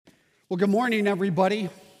Well, good morning, everybody.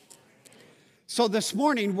 So this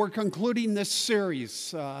morning, we're concluding this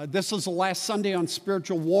series. This is the last Sunday on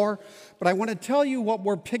spiritual war, but I want to tell you what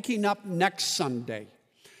we're picking up next Sunday.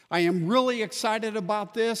 I am really excited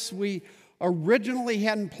about this. We originally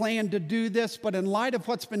hadn't planned to do this, but in light of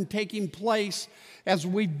what's been taking place, as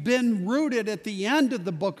we've been rooted at the end of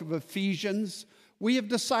the book of Ephesians, we have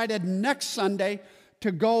decided next Sunday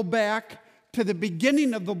to go back to the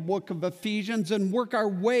beginning of the book of Ephesians and work our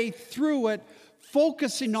way through it,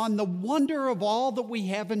 focusing on the wonder of all that we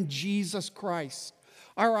have in Jesus Christ,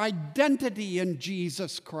 our identity in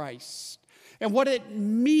Jesus Christ, and what it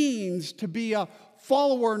means to be a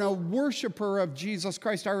follower and a worshiper of Jesus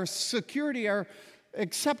Christ, our security, our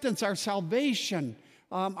acceptance, our salvation,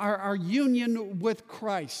 our union with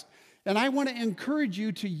Christ. And I want to encourage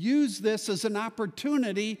you to use this as an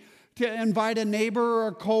opportunity to invite a neighbor or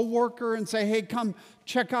a coworker and say, hey, come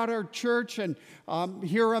check out our church and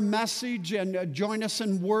hear a message and join us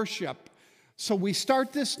in worship. So we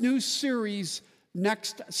start this new series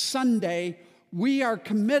next Sunday. We are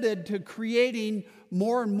committed to creating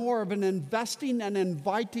more and more of an investing and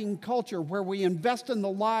inviting culture where we invest in the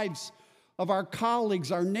lives of our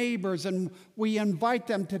colleagues, our neighbors, and we invite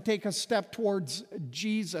them to take a step towards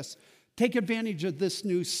Jesus. Take advantage of this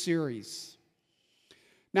new series.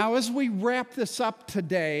 Now, as we wrap this up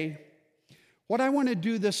today, what I want to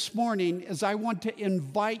do this morning is I want to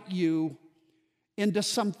invite you into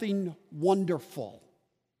something wonderful,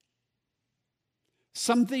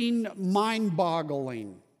 something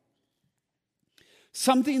mind-boggling,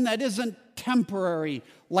 something that isn't temporary,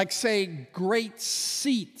 like, say, great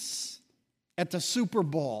seats at the Super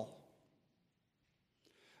Bowl,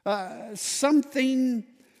 something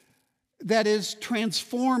that is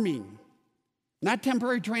transforming. Not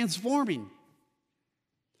temporary, transforming.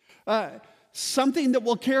 Something that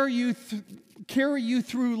will carry you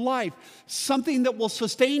through life. Something that will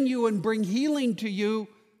sustain you and bring healing to you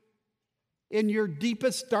in your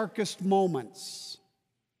deepest, darkest moments.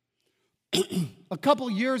 A couple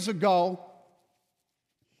years ago,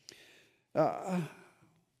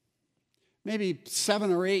 maybe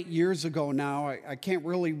 7 or 8 years ago now, I can't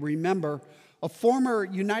really remember, a former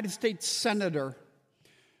United States senator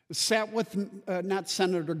sat with, not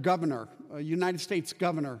senator, governor, a United States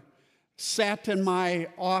governor, sat in my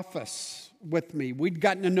office with me. We'd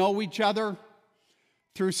gotten to know each other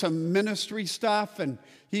through some ministry stuff, and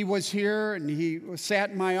he was here, and he sat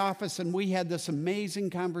in my office, and we had this amazing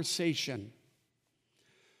conversation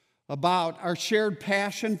about our shared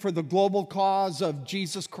passion for the global cause of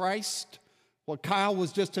Jesus Christ, what Kyle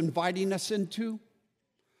was just inviting us into,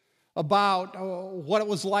 about what it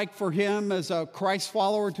was like for him as a Christ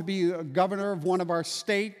follower to be a governor of one of our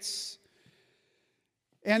states.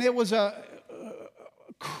 And it was a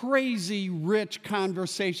crazy rich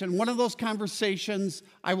conversation, one of those conversations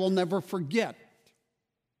I will never forget.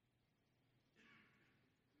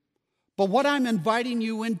 But what I'm inviting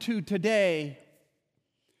you into today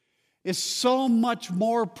is so much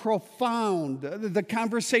more profound. The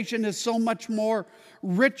conversation is so much more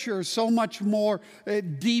richer, so much more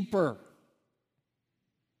deeper.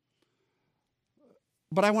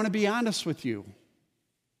 But I want to be honest with you.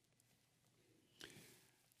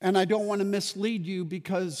 And I don't want to mislead you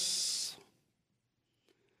because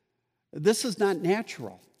this is not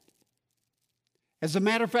natural. As a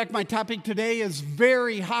matter of fact, my topic today is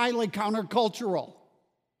very highly countercultural.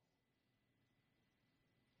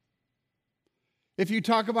 If you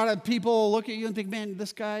talk about it, people look at you and think, man,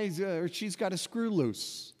 this guy or she's got a screw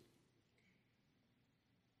loose.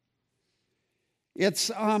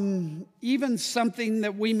 It's even something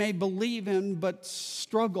that we may believe in but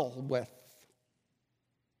struggle with.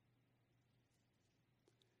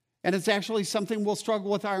 And it's actually something we'll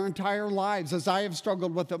struggle with our entire lives, as I have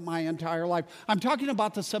struggled with it my entire life. I'm talking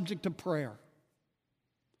about the subject of prayer.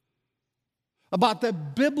 About the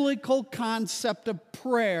biblical concept of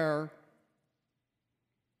prayer,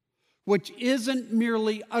 which isn't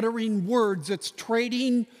merely uttering words, it's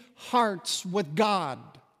trading hearts with God.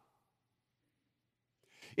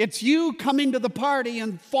 It's you coming to the party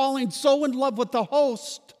and falling so in love with the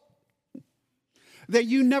host that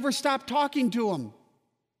you never stop talking to him.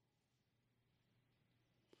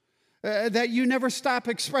 That you never stop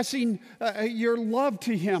expressing your love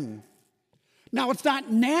to him. Now, it's not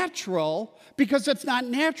natural, because it's not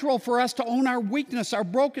natural for us to own our weakness, our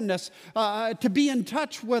brokenness, to be in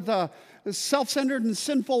touch with self-centered and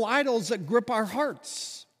sinful idols that grip our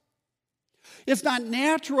hearts. It's not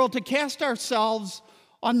natural to cast ourselves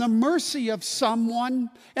on the mercy of someone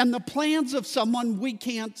and the plans of someone we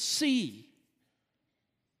can't see.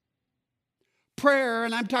 Prayer,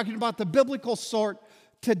 and I'm talking about the biblical sort,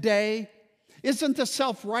 today isn't the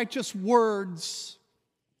self-righteous words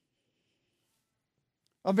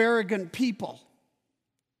of arrogant people.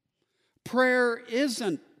 Prayer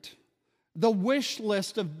isn't the wish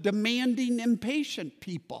list of demanding, impatient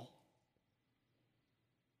people.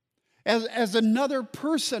 As another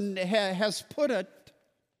person has put it,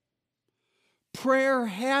 prayer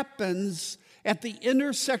happens at the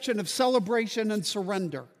intersection of celebration and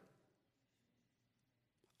surrender.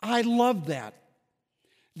 I love that.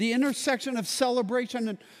 The intersection of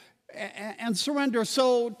celebration and surrender.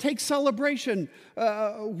 So take celebration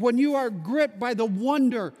when you are gripped by the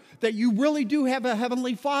wonder that you really do have a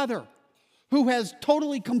Heavenly Father who has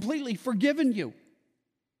totally, completely forgiven you,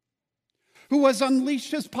 who has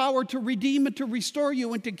unleashed His power to redeem and to restore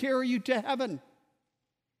you and to carry you to heaven,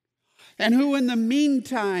 and who in the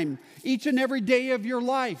meantime, each and every day of your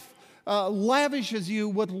life, lavishes you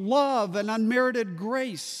with love and unmerited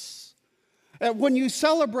grace. When you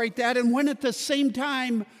celebrate that, and when at the same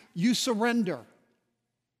time you surrender.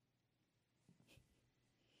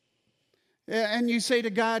 And you say to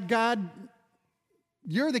God, God,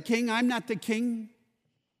 you're the king, I'm not the king.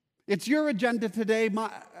 It's your agenda today,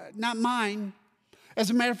 not mine. As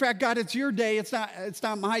a matter of fact, God, it's your day, it's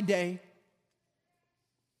not my day.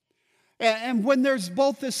 And when there's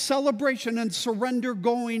both this celebration and surrender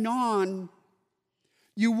going on,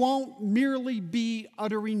 you won't merely be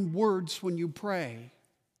uttering words when you pray.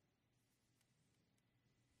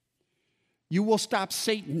 You will stop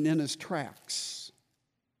Satan in his tracks.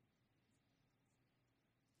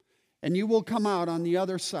 And you will come out on the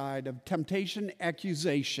other side of temptation,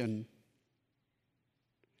 accusation,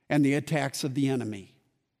 and the attacks of the enemy.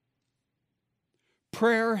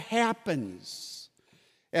 Prayer happens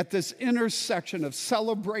at this intersection of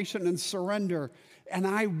celebration and surrender, and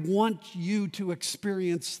I want you to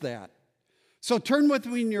experience that. So turn with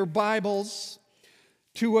me in your Bibles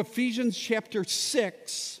to Ephesians chapter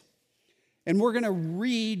 6, and we're going to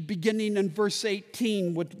read beginning in verse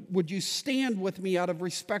 18. Would you stand with me out of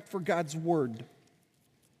respect for God's word?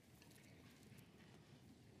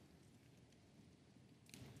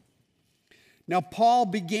 Now, Paul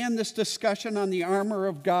began this discussion on the armor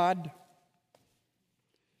of God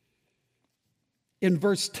in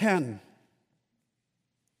verse 10.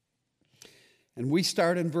 And we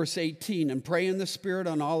start in verse 18. And pray in the Spirit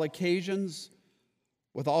on all occasions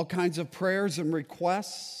with all kinds of prayers and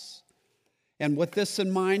requests. And with this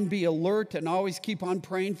in mind, be alert and always keep on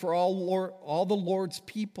praying for all the Lord's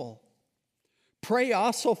people. Pray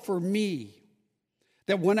also for me,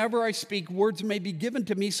 that whenever I speak, words may be given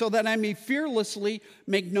to me, so that I may fearlessly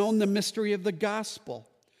make known the mystery of the gospel,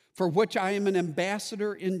 for which I am an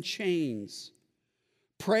ambassador in chains.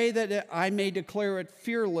 Pray that I may declare it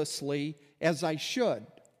fearlessly as I should,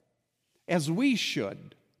 as we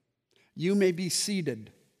should. You may be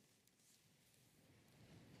seated.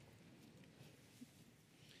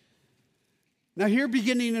 Now here,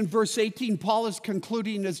 beginning in verse 18, Paul is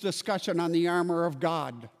concluding his discussion on the armor of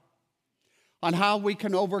God, on how we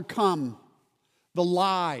can overcome the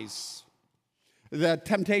lies, the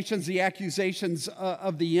temptations, the accusations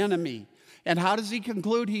of the enemy. And how does he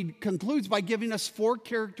conclude? He concludes by giving us 4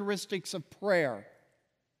 characteristics of prayer.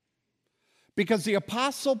 Because the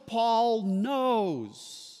Apostle Paul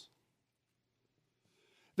knows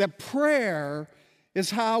that prayer is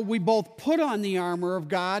how we both put on the armor of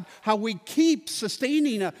God, how we keep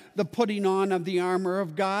sustaining the putting on of the armor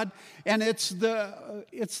of God, and it's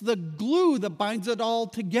the glue that binds it all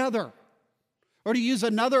together. Or to use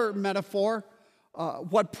another metaphor,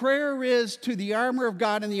 what prayer is to the armor of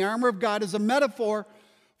God, and the armor of God is a metaphor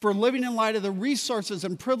for living in light of the resources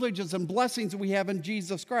and privileges and blessings that we have in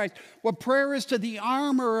Jesus Christ. What prayer is to the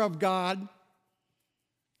armor of God,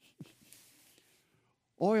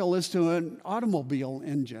 oil is to an automobile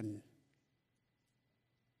engine.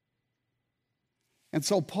 And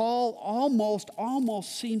so Paul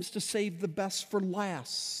almost seems to save the best for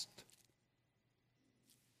last.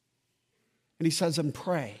 And he says, and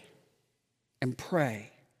pray, and pray.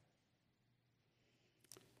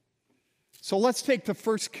 So let's take the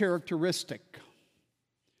first characteristic.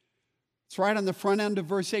 It's right on the front end of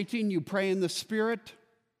verse 18. You pray in the Spirit.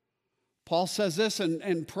 Paul says this,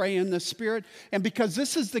 and pray in the Spirit. And because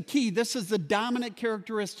this is the key, this is the dominant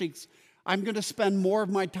characteristics, I'm going to spend more of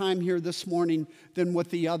my time here this morning than with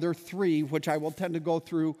the other 3, which I will tend to go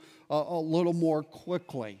through a little more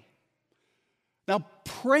quickly. Now,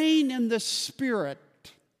 praying in the Spirit,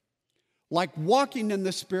 like walking in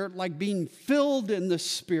the Spirit, like being filled in the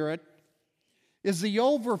Spirit, is the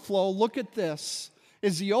overflow, look at this,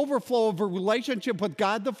 is the overflow of a relationship with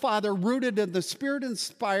God the Father rooted in the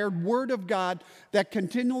Spirit-inspired Word of God that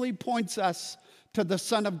continually points us to the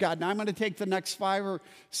Son of God. Now, I'm going to take the next 5 or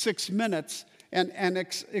 6 minutes and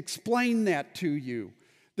explain that to you.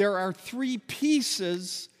 There are 3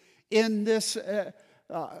 pieces in this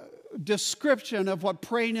description of what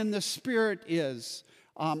praying in the Spirit is.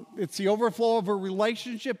 It's the overflow of a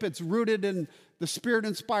relationship. It's rooted in the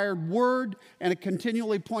Spirit-inspired Word, and it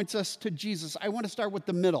continually points us to Jesus. I want to start with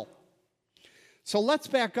the middle. So let's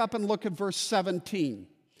back up and look at verse 17.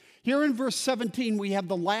 Here in verse 17, we have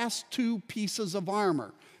the last 2 pieces of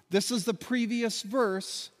armor. This is the previous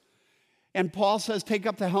verse, and Paul says, take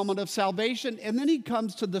up the helmet of salvation, and then he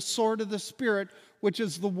comes to the sword of the Spirit, which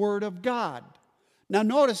is the Word of God. Now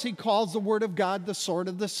notice he calls the Word of God the sword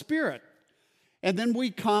of the Spirit. And then we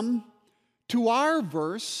come to our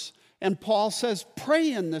verse, and Paul says,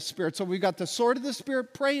 pray in the Spirit. So we've got the sword of the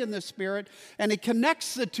Spirit, pray in the Spirit, and it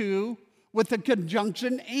connects the 2 with the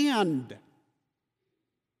conjunction and.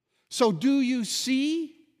 So do you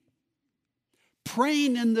see?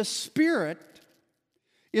 Praying in the Spirit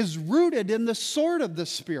is rooted in the sword of the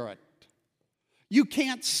Spirit. You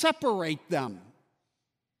can't separate them.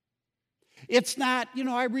 It's not,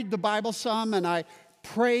 I read the Bible some and I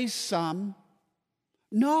pray some.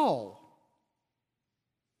 No.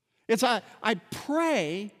 It's I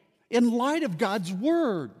pray in light of God's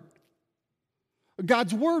Word.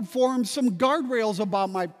 God's Word forms some guardrails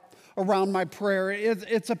around my prayer.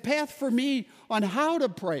 It's a path for me on how to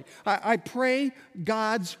pray. I pray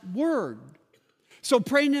God's Word. So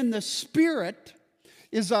praying in the Spirit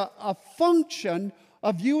is a function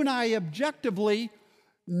of you and I objectively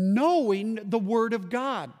knowing the Word of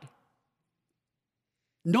God,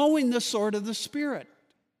 knowing the sword of the Spirit.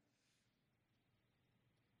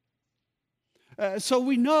 So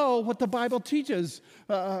we know what the Bible teaches.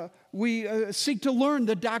 We seek to learn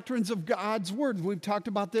the doctrines of God's Word. We've talked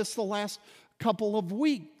about this the last couple of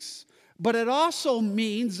weeks. But it also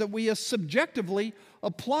means that we subjectively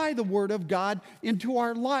apply the Word of God into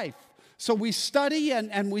our life. So we study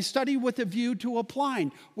and we study with a view to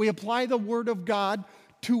applying. We apply the Word of God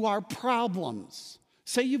to our problems.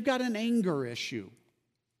 Say you've got an anger issue.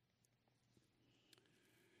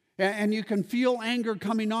 And you can feel anger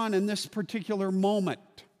coming on in this particular moment.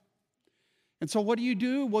 And so what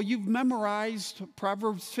do? Well, you've memorized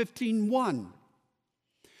Proverbs 15:1.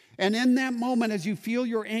 And in that moment, as you feel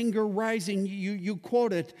your anger rising, you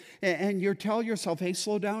quote it, and you tell yourself, hey,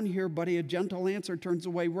 slow down here, buddy. A gentle answer turns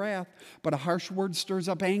away wrath, but a harsh word stirs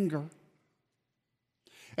up anger.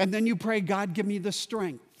 And then you pray, God, give me the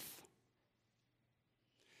strength.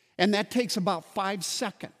 And that takes about 5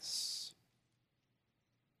 seconds.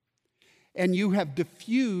 And you have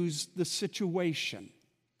diffused the situation.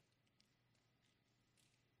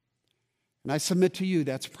 And I submit to you,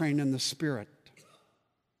 that's praying in the Spirit.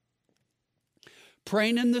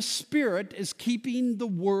 Praying in the Spirit is keeping the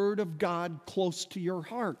Word of God close to your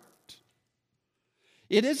heart.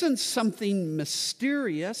 It isn't something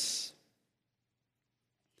mysterious,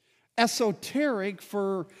 esoteric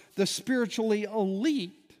for the spiritually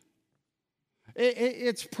elite.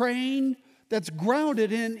 It's praying that's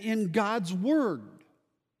grounded in God's Word.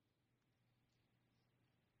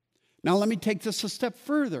 Now let me take this a step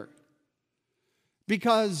further.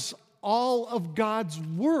 Because all of God's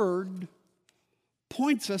Word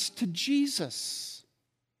points us to Jesus.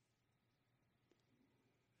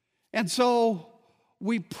 And so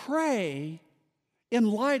we pray in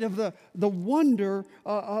light of the wonder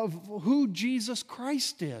of who Jesus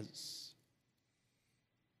Christ is.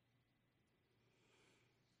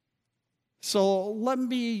 So let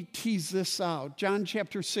me tease this out. John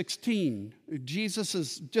chapter 16. Jesus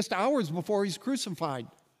is just hours before he's crucified.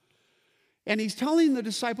 And he's telling the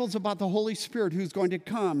disciples about the Holy Spirit who's going to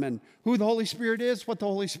come and who the Holy Spirit is, what the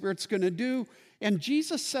Holy Spirit's going to do. And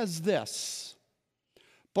Jesus says this,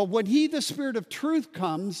 but when he, the Spirit of truth,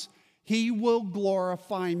 comes, he will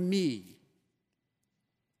glorify me.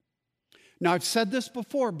 Now, I've said this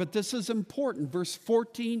before, but this is important. Verse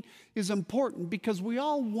 14 is important because we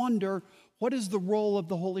all wonder, what is the role of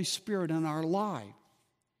the Holy Spirit in our life?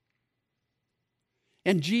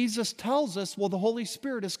 And Jesus tells us, well, the Holy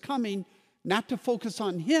Spirit is coming not to focus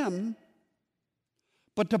on him,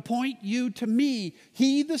 but to point you to me.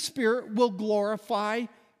 He, the Spirit, will glorify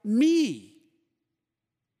me.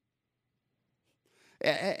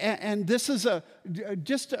 And this is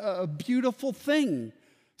just a beautiful thing.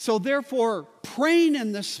 So therefore, praying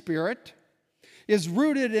in the Spirit is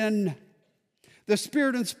rooted in the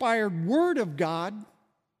Spirit-inspired Word of God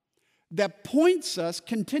that points us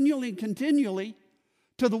continually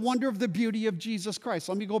to the wonder of the beauty of Jesus Christ.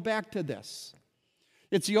 Let me go back to this.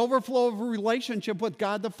 It's the overflow of a relationship with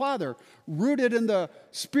God the Father, rooted in the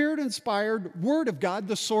Spirit-inspired Word of God,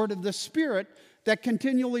 the sword of the Spirit, that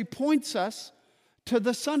continually points us to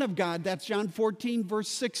the Son of God. That's John 14, verse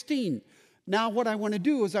 16. Now what I want to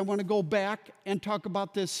do is I want to go back and talk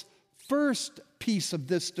about this first piece of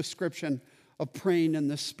this description of praying in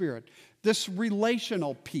the Spirit, this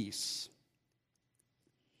relational piece.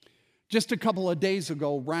 Just a couple of days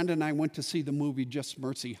ago, Rhonda and I went to see the movie Just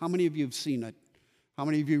Mercy. How many of you have seen it? How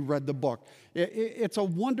many of you read the book? It's a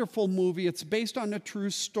wonderful movie. It's based on a true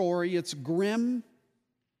story. It's grim.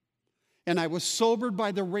 And I was sobered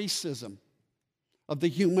by the racism of the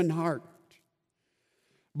human heart.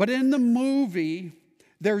 But in the movie,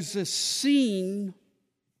 there's this scene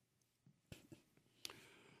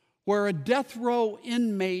where a death row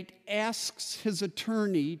inmate asks his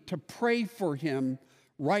attorney to pray for him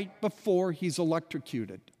right before he's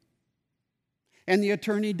electrocuted. And the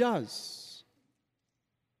attorney does.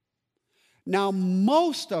 Now,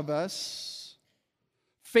 most of us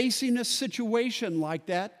facing a situation like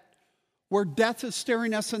that, where death is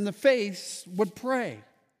staring us in the face, would pray.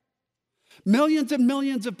 Millions and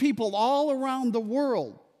millions of people all around the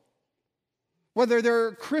world, whether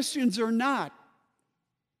they're Christians or not,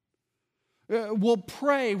 will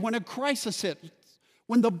pray when a crisis hits,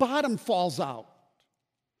 when the bottom falls out,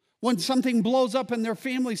 when something blows up in their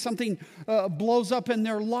family, something blows up in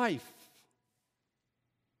their life.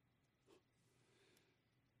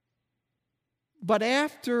 But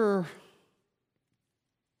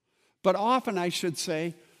often, I should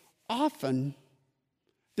say, often,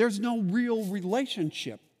 there's no real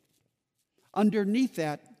relationship underneath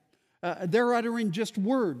that. They're uttering just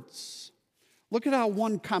words. Look at how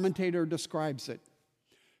one commentator describes it.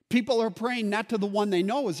 People are praying not to the one they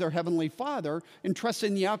know as their heavenly Father,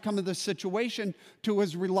 entrusting the outcome of the situation to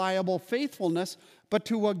his reliable faithfulness, but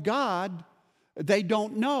to a God they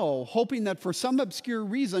don't know, hoping that for some obscure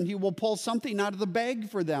reason he will pull something out of the bag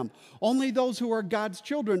for them. Only those who are God's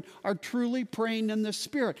children are truly praying in the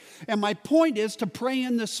Spirit. And my point is, to pray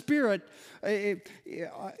in the Spirit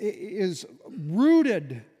is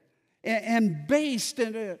rooted and based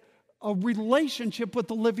in a relationship with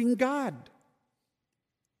the living God.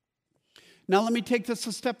 Now let me take this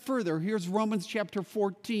a step further. Here's Romans chapter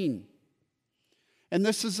 14. And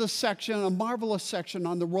this is a marvelous section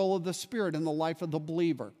on the role of the Spirit in the life of the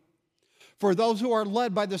believer. For those who are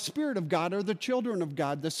led by the Spirit of God are the children of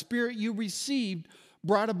God. The Spirit you received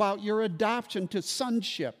brought about your adoption to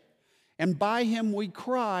sonship. And by him we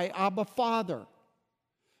cry, Abba, Father.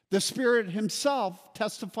 The Spirit himself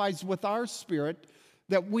testifies with our spirit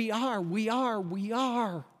that we are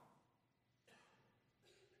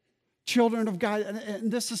children of God. And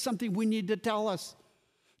this is something we need to tell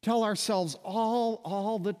ourselves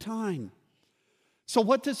all the time. So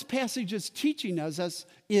what this passage is teaching us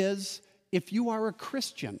is, if you are a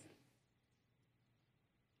Christian,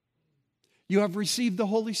 you have received the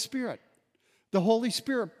Holy Spirit. The Holy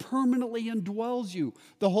Spirit permanently indwells you.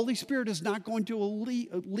 The Holy Spirit is not going to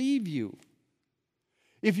leave you.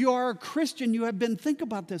 If you are a Christian, you have been, think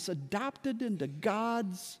about this, adopted into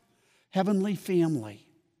God's heavenly family.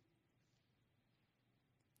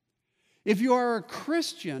 If you are a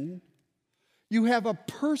Christian, you have a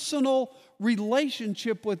personal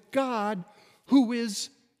relationship with God who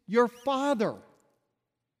is your Father.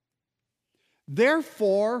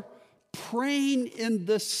 Therefore, praying in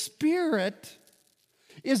the Spirit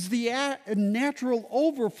is the natural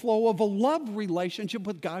overflow of a love relationship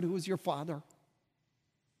with God who is your Father.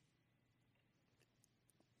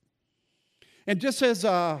 And just as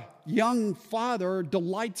a young father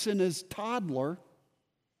delights in his toddler,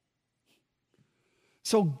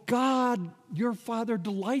 so God, your Father,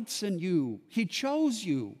 delights in you. He chose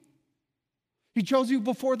you. He chose you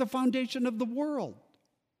before the foundation of the world.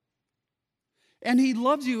 And he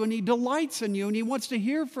loves you, and he delights in you, and he wants to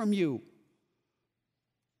hear from you.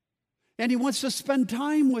 And he wants to spend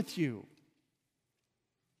time with you.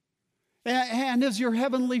 And as your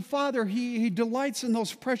heavenly Father, he delights in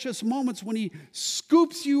those precious moments when he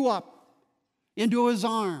scoops you up into his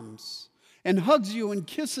arms and hugs you and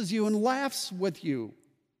kisses you and laughs with you.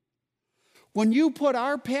 When you put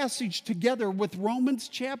our passage together with Romans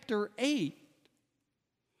chapter 8,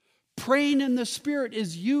 praying in the Spirit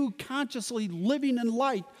is you consciously living in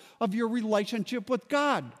light of your relationship with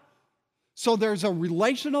God. So there's a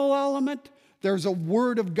relational element, there's a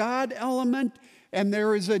Word of God element, and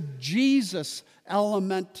there is a Jesus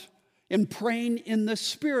element in praying in the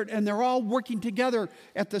Spirit, and they're all working together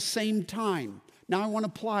at the same time. Now I want to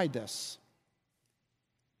apply this.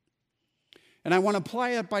 And I want to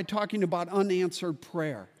apply it by talking about unanswered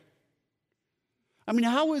prayer. I mean,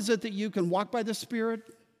 how is it that you can walk by the Spirit,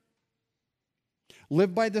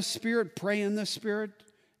 live by the Spirit, pray in the Spirit,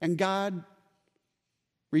 and God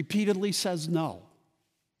repeatedly says no.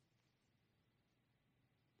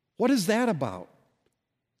 What is that about?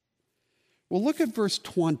 Well, look at verse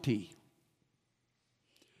 20.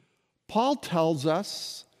 Paul tells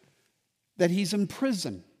us that he's in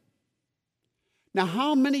prison. Now,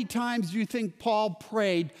 how many times do you think Paul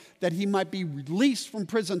prayed that he might be released from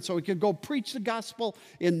prison so he could go preach the gospel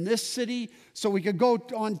in this city, so he could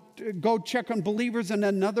go check on believers in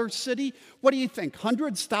another city? What do you think?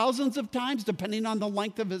 Hundreds, thousands of times, depending on the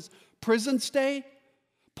length of his prison stay?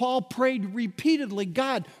 Paul prayed repeatedly,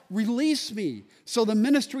 God, release me so the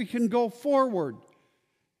ministry can go forward.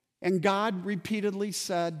 And God repeatedly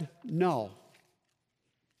said no.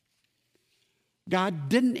 God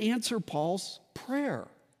didn't answer Paul's prayer.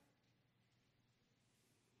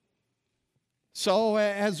 So,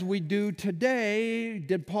 as we do today,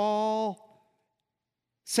 did Paul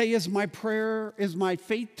say, is my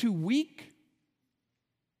faith too weak?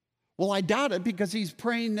 Well, I doubt it, because he's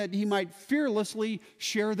praying that he might fearlessly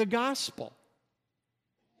share the gospel.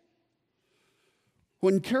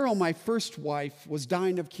 When Carol, my first wife, was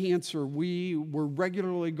dying of cancer, we were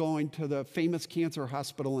regularly going to the famous cancer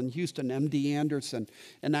hospital in Houston, MD Anderson.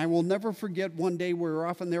 And I will never forget, one day we were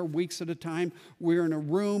often there weeks at a time. We were in a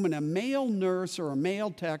room, and a male nurse or a male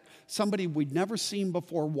tech, somebody we'd never seen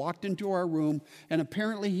before, walked into our room, and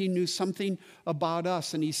apparently he knew something about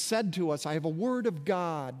us. And he said to us, I have a word of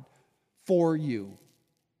God for you.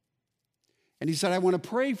 And he said, I want to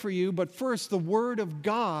pray for you, but first, the word of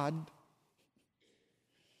God,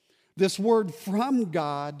 this word from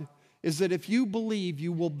God, is that if you believe,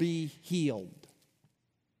 you will be healed.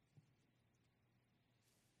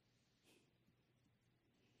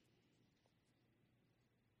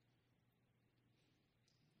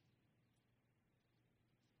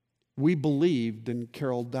 We believed, and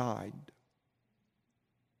Carol died.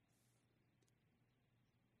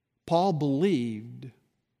 Paul believed,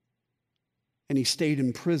 and he stayed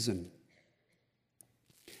in prison.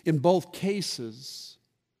 In both cases,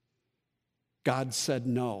 God said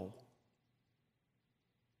no.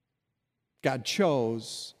 God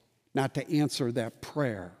chose not to answer that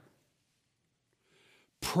prayer.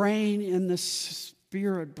 Praying in the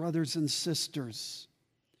Spirit, brothers and sisters,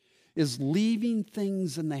 is leaving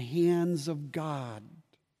things in the hands of God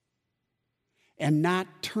and not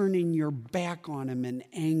turning your back on Him in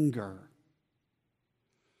anger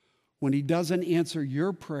when He doesn't answer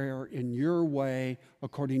your prayer in your way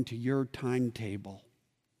according to your timetable.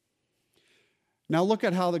 Now look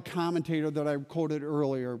at how the commentator that I quoted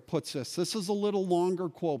earlier puts this. This is a little longer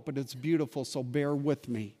quote, but it's beautiful, so bear with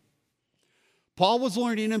me. Paul was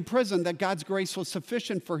learning in prison that God's grace was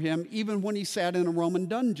sufficient for him even when he sat in a Roman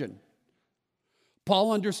dungeon.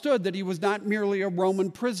 Paul understood that he was not merely a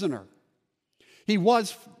Roman prisoner. He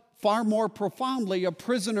was far more profoundly a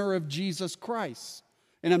prisoner of Jesus Christ,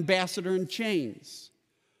 an ambassador in chains.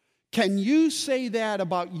 Can you say that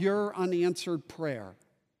about your unanswered prayer?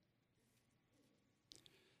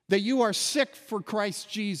 That you are sick for Christ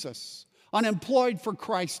Jesus, unemployed for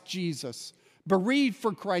Christ Jesus, bereaved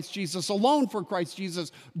for Christ Jesus, alone for Christ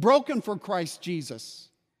Jesus, broken for Christ Jesus.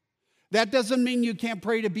 That doesn't mean you can't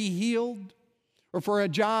pray to be healed or for a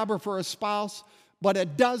job or for a spouse, but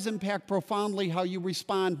it does impact profoundly how you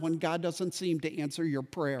respond when God doesn't seem to answer your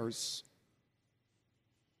prayers.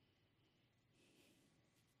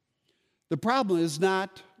 The problem is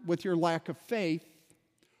not with your lack of faith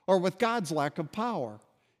or with God's lack of power.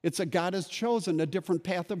 It's that God has chosen a different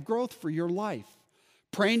path of growth for your life.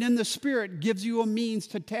 Praying in the Spirit gives you a means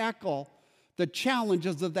to tackle the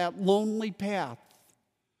challenges of that lonely path.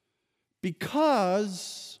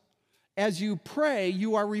 Because as you pray,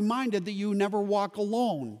 you are reminded that you never walk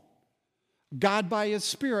alone. God, by His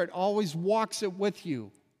Spirit, always walks it with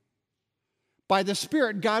you. By the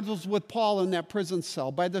Spirit, God was with Paul in that prison cell.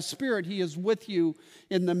 By the Spirit, He is with you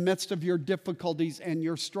in the midst of your difficulties and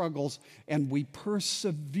your struggles. And we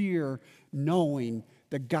persevere knowing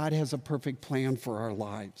that God has a perfect plan for our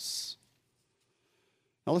lives.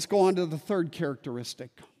 Now let's go on to the third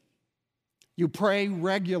characteristic. You pray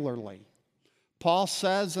regularly. Paul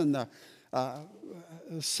says in the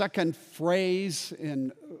second phrase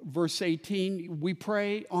in verse 18, we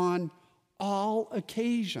pray on all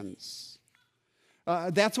occasions.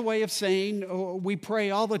 That's a way of saying we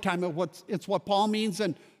pray all the time. It's what Paul means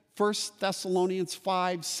in 1 Thessalonians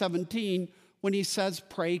 5:17 when he says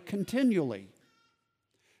pray continually.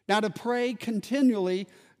 Now, to pray continually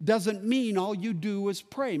doesn't mean all you do is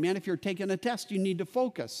pray. Man, if you're taking a test, you need to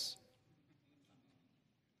focus.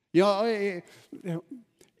 You know,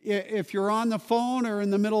 if you're on the phone or in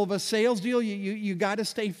the middle of a sales deal, you got to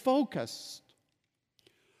stay focused.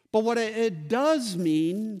 But what it does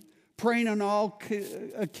mean, praying on all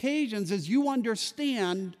occasions as you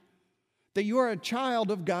understand that you are a child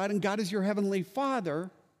of God and God is your heavenly Father.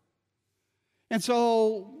 And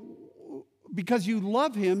so, because you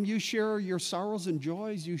love him, you share your sorrows and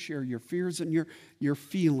joys, you share your fears and your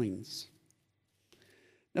feelings.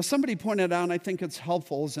 Now, somebody pointed out, and I think it's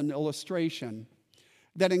helpful as an illustration,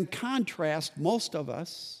 that in contrast, most of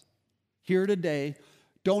us here today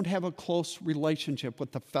don't have a close relationship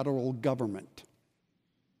with the federal government.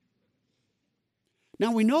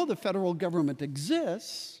 Now, we know the federal government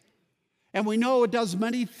exists, and we know it does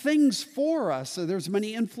many things for us. So there's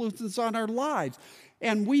many influences on our lives.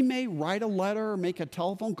 And we may write a letter or make a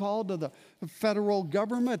telephone call to the federal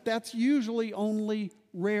government. That's usually only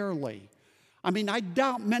rarely. I mean, I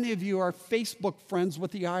doubt many of you are Facebook friends with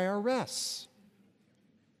the IRS.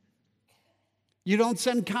 You don't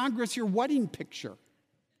send Congress your wedding picture.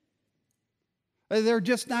 They're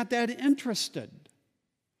just not that interested.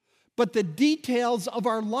 But the details of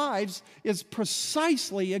our lives is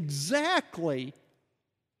precisely, exactly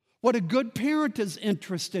what a good parent is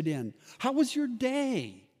interested in. How was your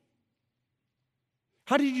day?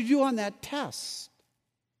 How did you do on that test?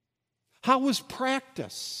 How was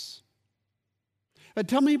practice?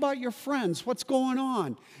 Tell me about your friends. What's going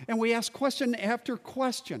on? And we ask question after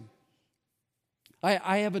question.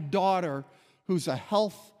 I have a daughter who's a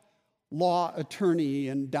health law attorney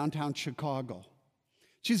in downtown Chicago.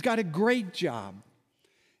 She's got a great job.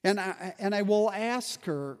 And I will ask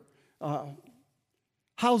her,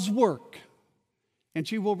 how's work? And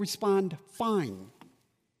she will respond, fine.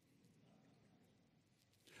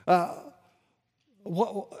 How's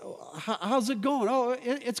it going? Oh,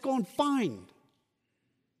 it's going fine.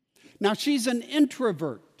 Now, she's an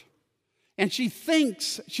introvert, and she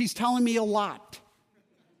thinks she's telling me a lot.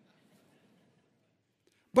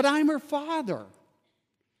 But I'm her father.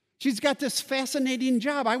 She's got this fascinating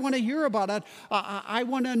job. I want to hear about it. I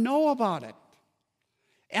want to know about it.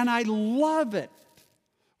 And I love it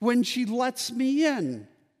when she lets me in.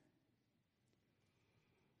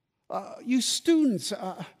 You students,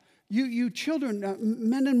 you children,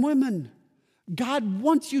 men and women, God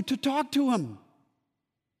wants you to talk to him.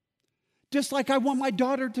 Just like I want my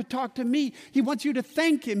daughter to talk to me. He wants you to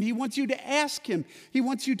thank him. He wants you to ask him. He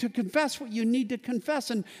wants you to confess what you need to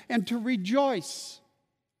confess and to rejoice.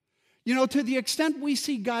 You know, to the extent we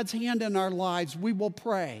see God's hand in our lives, we will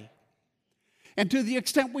pray. And to the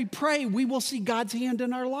extent we pray, we will see God's hand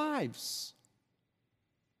in our lives.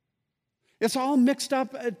 It's all mixed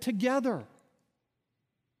up together.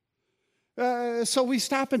 So we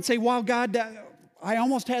stop and say, wow, God, I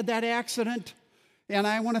almost had that accident, and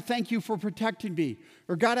I want to thank you for protecting me.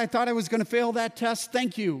 Or God, I thought I was going to fail that test.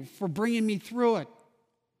 Thank you for bringing me through it.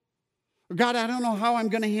 Or God, I don't know how I'm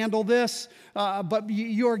going to handle this, but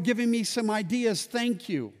you're giving me some ideas. Thank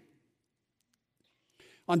you.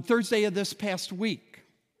 On Thursday of this past week,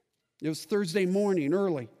 it was Thursday morning,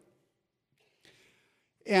 early.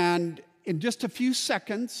 And in just a few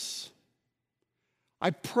seconds,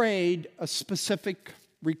 I prayed a specific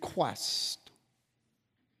request.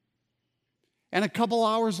 And a couple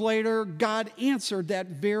hours later, God answered that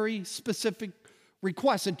very specific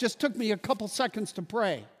request. It just took me a couple seconds to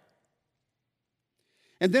pray.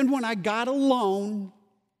 And then when I got alone,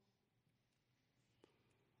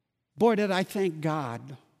 boy, did I thank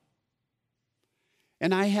God.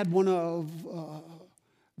 And I had one of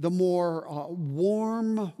the more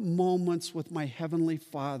warm moments with my Heavenly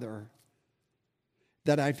Father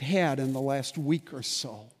that I've had in the last week or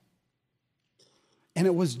so. And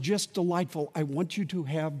it was just delightful. I want you to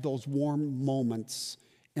have those warm moments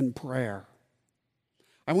in prayer.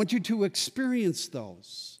 I want you to experience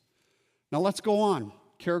those. Now let's go on.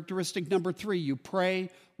 Characteristic number 3, you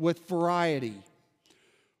pray with variety.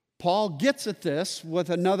 Paul gets at this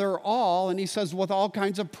with another all, and he says with all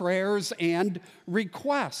kinds of prayers and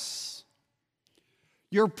requests.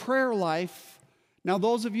 Your prayer life, now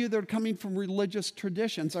those of you that are coming from religious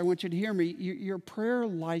traditions, I want you to hear me, your prayer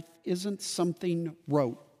life isn't something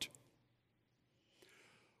rote.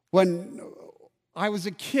 When I was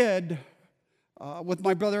a kid with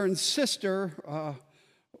my brother and sister,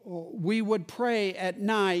 we would pray at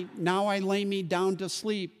night, now I lay me down to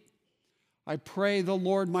sleep. I pray the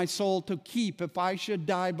Lord my soul to keep. If I should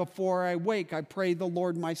die before I wake, I pray the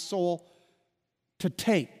Lord my soul to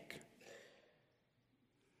take.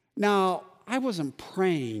 Now, I wasn't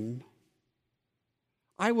praying.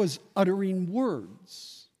 I was uttering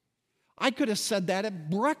words. I could have said that at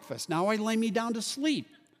breakfast. Now I lay me down to sleep.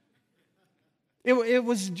 It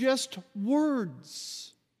was just words.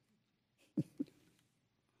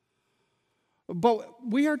 But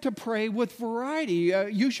we are to pray with variety.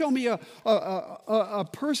 You show me a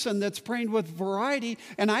person that's praying with variety,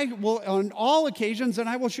 and I will, on all occasions, and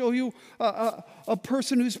I will show you a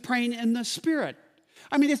person who's praying in the Spirit.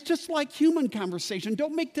 I mean, it's just like human conversation.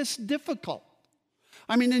 Don't make this difficult.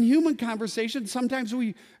 I mean, in human conversation, sometimes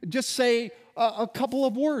we just say a couple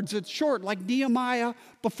of words. It's short, like Nehemiah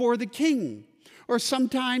before the king. Or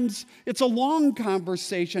sometimes it's a long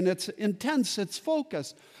conversation. It's intense. It's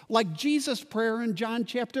focused, like Jesus' prayer in John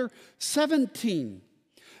chapter 17.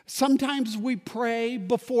 Sometimes we pray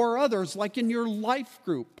before others, like in your life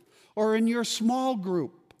group or in your small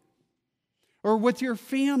group or with your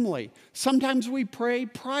family. Sometimes we pray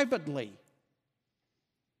privately.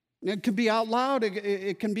 It can be out loud.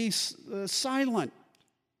 It can be silent.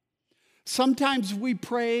 Sometimes we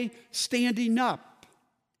pray standing up,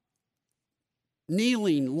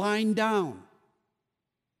 kneeling, lying down,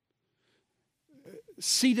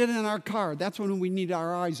 seated in our car. That's when we need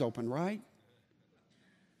our eyes open, right?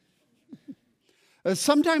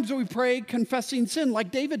 Sometimes we pray confessing sin,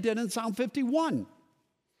 like David did in Psalm 51.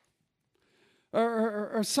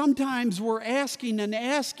 Or sometimes we're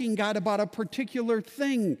asking God about a particular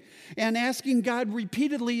thing, and asking God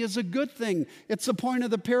repeatedly is a good thing. It's the point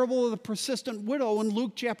of the parable of the persistent widow in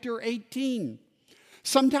Luke chapter 18.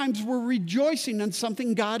 Sometimes we're rejoicing in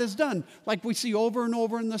something God has done, like we see over and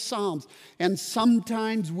over in the Psalms. And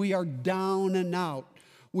sometimes we are down and out.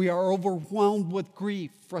 We are overwhelmed with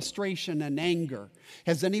grief, frustration, and anger.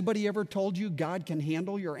 Has anybody ever told you God can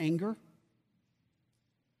handle your anger?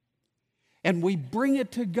 And we bring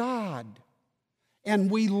it to God, and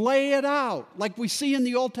we lay it out, like we see in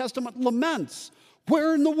the Old Testament laments.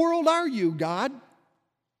 Where in the world are you, God?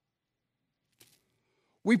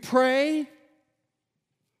 We pray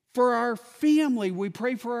for our family. We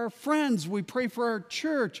pray for our friends. We pray for our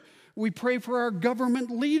church. We pray for our government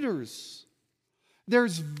leaders.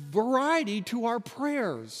 There's variety to our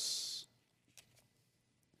prayers.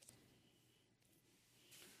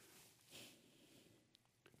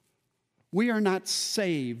 We are not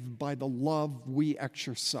saved by the love we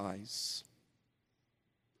exercise.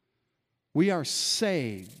 We are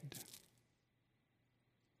saved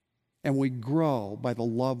and we grow by the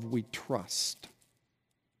love we trust.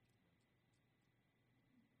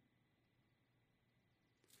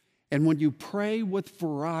 And when you pray with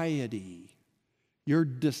variety, you're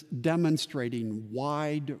demonstrating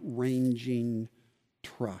wide-ranging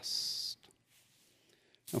trust.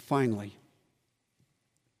 Now, finally,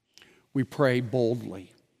 we pray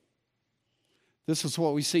boldly. This is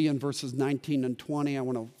what we see in verses 19 and 20. I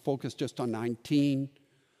want to focus just on 19.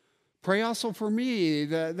 Pray also for me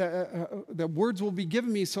that words will be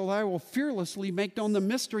given me so that I will fearlessly make known the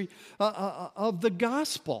mystery of the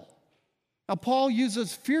gospel. Now, Paul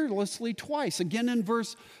uses fearlessly twice, again in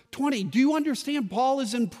verse 20. Do you understand Paul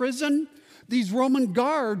is in prison? These Roman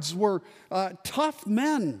guards were tough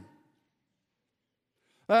men.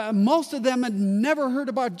 Most of them had never heard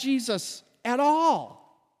about Jesus at all.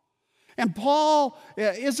 And Paul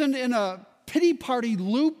isn't in a pity party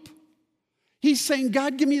loop. He's saying,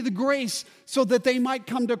 God, give me the grace so that they might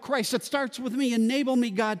come to Christ. It starts with me. Enable me,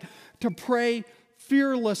 God, to pray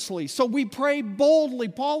fearlessly. So we pray boldly.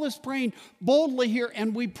 Paul is praying boldly here,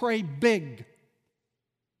 and we pray big.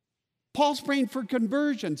 Paul's praying for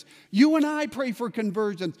conversions. You and I pray for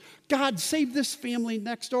conversions. God, save this family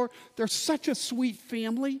next door. They're such a sweet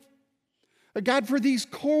family. God, for these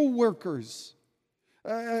co-workers,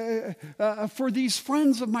 for these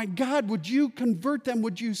friends of mine, God, would you convert them?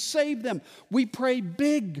 Would you save them? We pray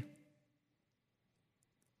big.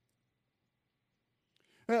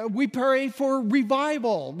 We pray for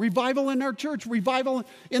revival in our church, revival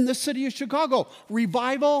in the city of Chicago,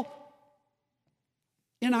 revival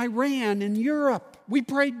in Iran, in Europe. We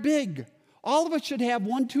prayed big. All of us should have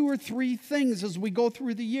 1, 2, or 3 things as we go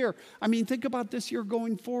through the year. I mean, think about this year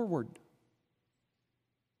going forward.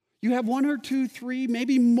 You have 1 or 2, 3,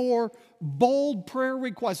 maybe more bold prayer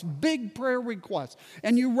requests, big prayer requests,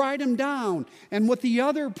 and you write them down. And with the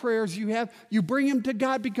other prayers you have, you bring them to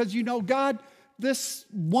God because you know, God, this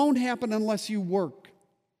won't happen unless you work.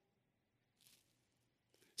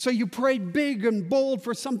 So you prayed big and bold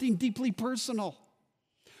for something deeply personal.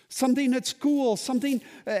 Something at school, something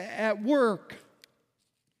at work.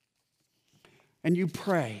 And you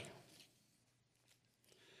pray.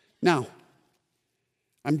 Now,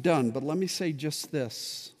 I'm done, but let me say just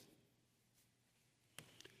this.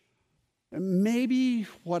 Maybe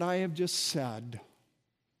what I have just said,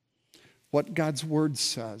 what God's word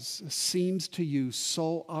says, seems to you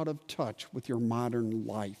so out of touch with your modern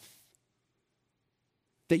life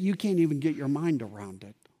that you can't even get your mind around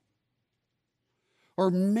it. Or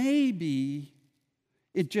maybe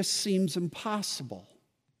it just seems impossible.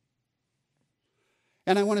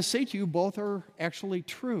 And I want to say to you, both are actually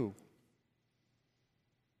true.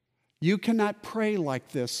 You cannot pray like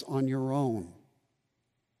this on your own.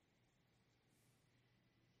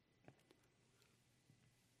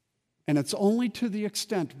 And it's only to the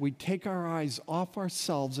extent we take our eyes off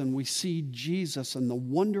ourselves and we see Jesus and the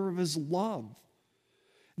wonder of his love,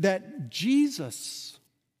 that Jesus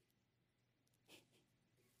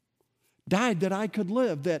died that I could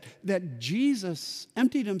live, that Jesus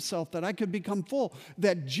emptied himself that I could become full,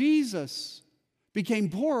 that Jesus became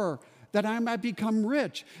poorer that I might become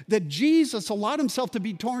rich, that Jesus allowed himself to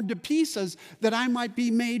be torn to pieces that I might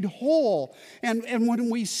be made whole. And when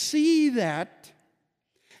we see that,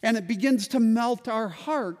 and it begins to melt our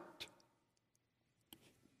heart,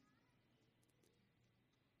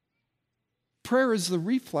 prayer is the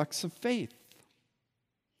reflex of faith.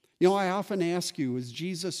 You know, I often ask you, is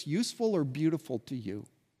Jesus useful or beautiful to you?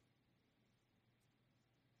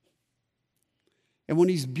 And when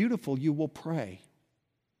he's beautiful, you will pray.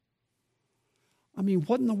 I mean,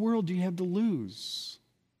 what in the world do you have to lose?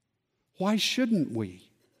 Why shouldn't we?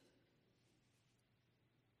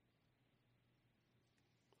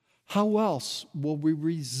 How else will we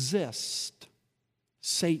resist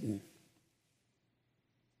Satan?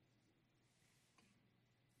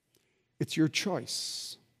 It's your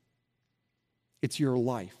choice. It's your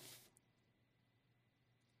life.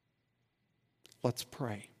 Let's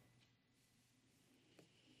pray.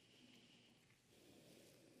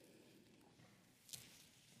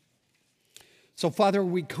 So, Father,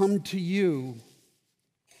 we come to you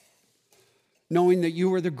knowing that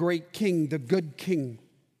you are the great King, the good King,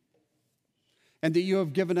 and that you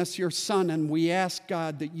have given us your Son, and we ask,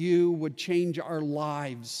 God, that you would change our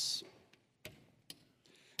lives,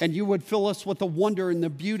 and you would fill us with the wonder and the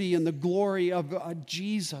beauty and the glory of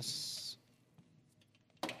Jesus.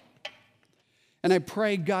 And I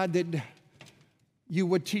pray, God, that you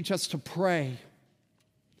would teach us to pray.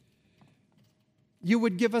 You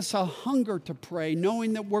would give us a hunger to pray,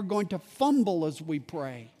 knowing that we're going to fumble as we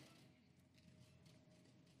pray.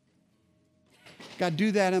 God,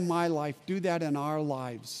 do that in my life. Do that in our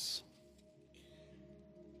lives.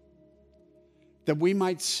 That we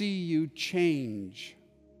might see you change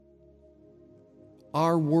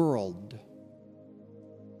our world,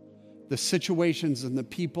 the situations and the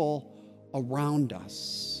people around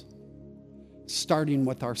us, starting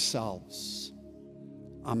with ourselves.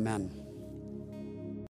 Amen.